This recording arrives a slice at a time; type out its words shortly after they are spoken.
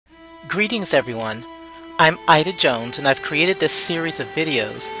Greetings everyone, I'm Ida Jones and I've created this series of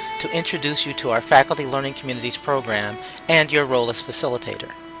videos to introduce you to our Faculty Learning Communities program and your role as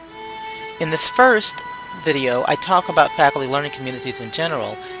facilitator. In this first video I talk about Faculty Learning Communities in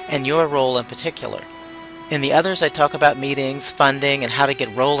general and your role in particular. In the others I talk about meetings, funding, and how to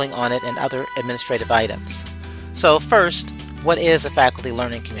get rolling on it and other administrative items. So first, what is a Faculty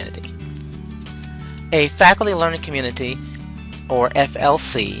Learning Community? A Faculty Learning Community, or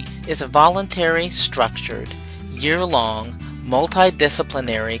FLC, is a voluntary, structured, year-long,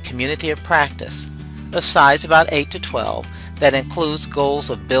 multidisciplinary community of practice of size about 8 to 12 that includes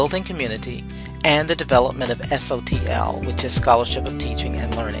goals of building community and the development of SOTL, which is Scholarship of Teaching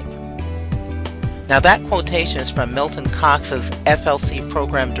and Learning. Now that quotation is from Milton Cox's FLC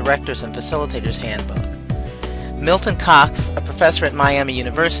Program Directors and Facilitators Handbook. Milton Cox, a professor at Miami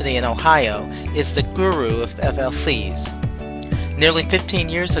University in Ohio, is the guru of FLCs. Nearly 15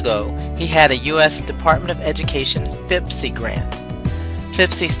 years ago, he had a U.S. Department of Education FIPSE grant.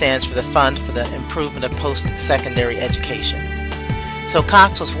 FIPSE stands for the Fund for the Improvement of Post-Secondary Education. So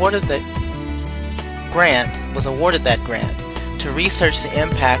Cox was awarded that grant to research the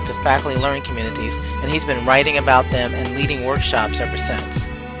impact of faculty learning communities, and he's been writing about them and leading workshops ever since.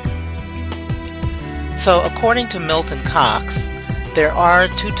 So according to Milton Cox, there are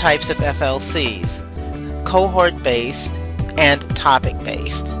two types of FLCs, cohort-based and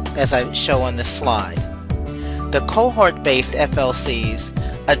topic-based, as I show on this slide. The cohort-based FLCs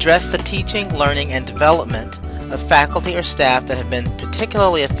address the teaching, learning, and development of faculty or staff that have been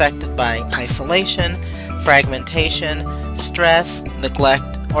particularly affected by isolation, fragmentation, stress,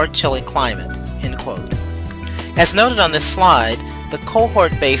 neglect, or chilly climate, end quote. As noted on this slide, the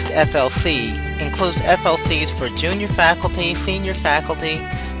cohort-based FLC includes FLCs for junior faculty, senior faculty,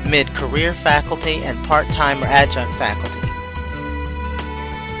 mid-career faculty, and part-time or adjunct faculty.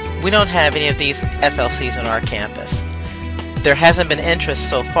 We don't have any of these FLCs on our campus. There hasn't been interest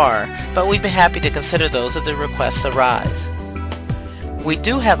so far, but we'd be happy to consider those if the requests arise. We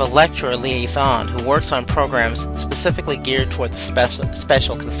do have a lecturer liaison who works on programs specifically geared toward the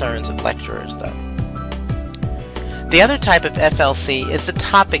special concerns of lecturers, though. The other type of FLC is the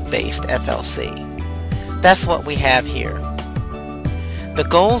topic-based FLC. That's what we have here. The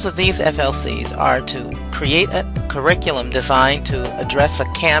goals of these FLCs are to create a curriculum designed to address a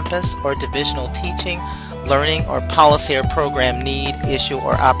campus or divisional teaching, learning, or policy or program need, issue,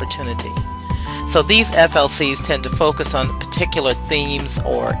 or opportunity. So these FLCs tend to focus on particular themes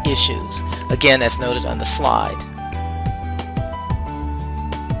or issues, again as noted on the slide.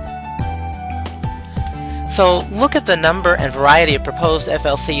 So look at the number and variety of proposed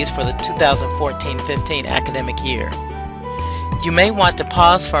FLCs for the 2014-15 academic year. You may want to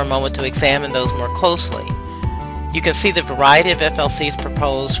pause for a moment to examine those more closely. You can see the variety of FLCs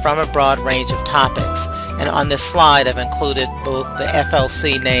proposed from a broad range of topics, and on this slide I've included both the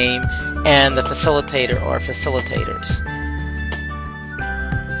FLC name and the facilitator or facilitators.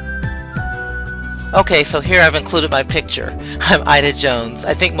 Okay, so here I've included my picture. I'm Ida Jones.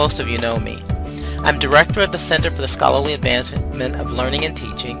 I think most of you know me. I'm Director of the Center for the Scholarly Advancement of Learning and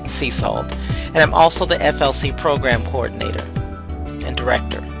Teaching, CSALT, and I'm also the FLC Program Coordinator and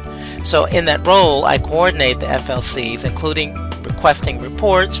Director. So in that role, I coordinate the FLCs, including requesting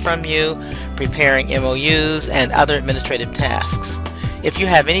reports from you, preparing MOUs, and other administrative tasks. If you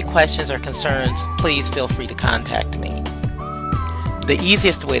have any questions or concerns, please feel free to contact me. The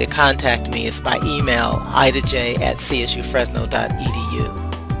easiest way to contact me is by email, idaj@csufresno.edu.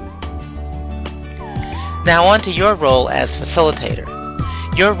 Now on to your role as facilitator.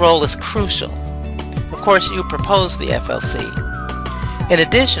 Your role is crucial. Of course, you propose the FLC. In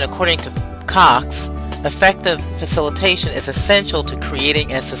addition, according to Cox, effective facilitation is essential to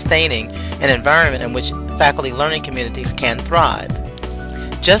creating and sustaining an environment in which faculty learning communities can thrive.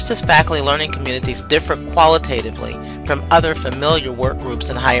 Just as faculty learning communities differ qualitatively from other familiar work groups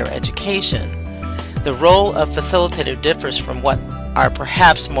in higher education, the role of facilitator differs from what are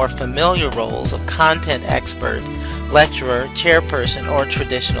perhaps more familiar roles of content expert, lecturer, chairperson, or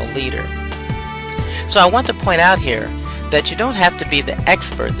traditional leader. So I want to point out here that you don't have to be the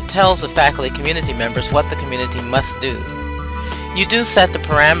expert that tells the faculty community members what the community must do. You do set the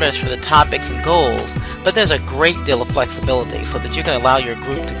parameters for the topics and goals, but there's a great deal of flexibility so that you can allow your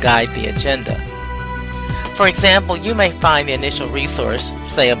group to guide the agenda. For example, you may find the initial resource,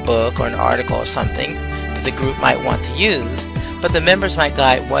 say a book or an article or something, that the group might want to use, but the members might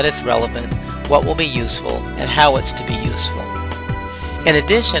guide what is relevant, what will be useful, and how it's to be useful. In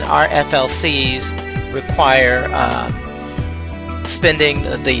addition, our FLCs require spending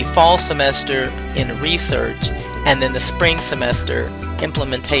the fall semester in research and then the spring semester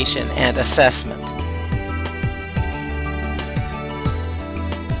implementation, and assessment.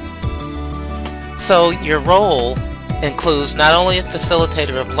 So your role includes not only a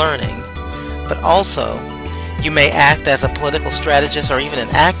facilitator of learning, but also you may act as a political strategist or even an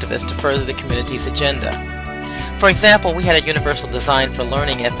activist to further the community's agenda. For example, we had a Universal Design for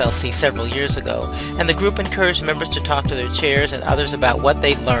Learning FLC several years ago, and the group encouraged members to talk to their chairs and others about what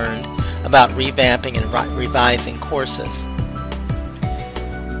they learned about revamping and revising courses.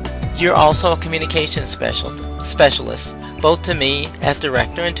 You're also a communication specialist, both to me as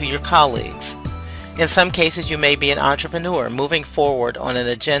director and to your colleagues. In some cases, you may be an entrepreneur moving forward on an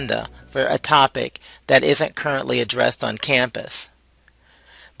agenda for a topic that isn't currently addressed on campus.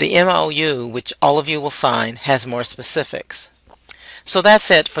 The MOU, which all of you will sign, has more specifics. So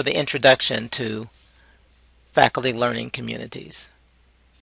that's it for the introduction to faculty learning communities.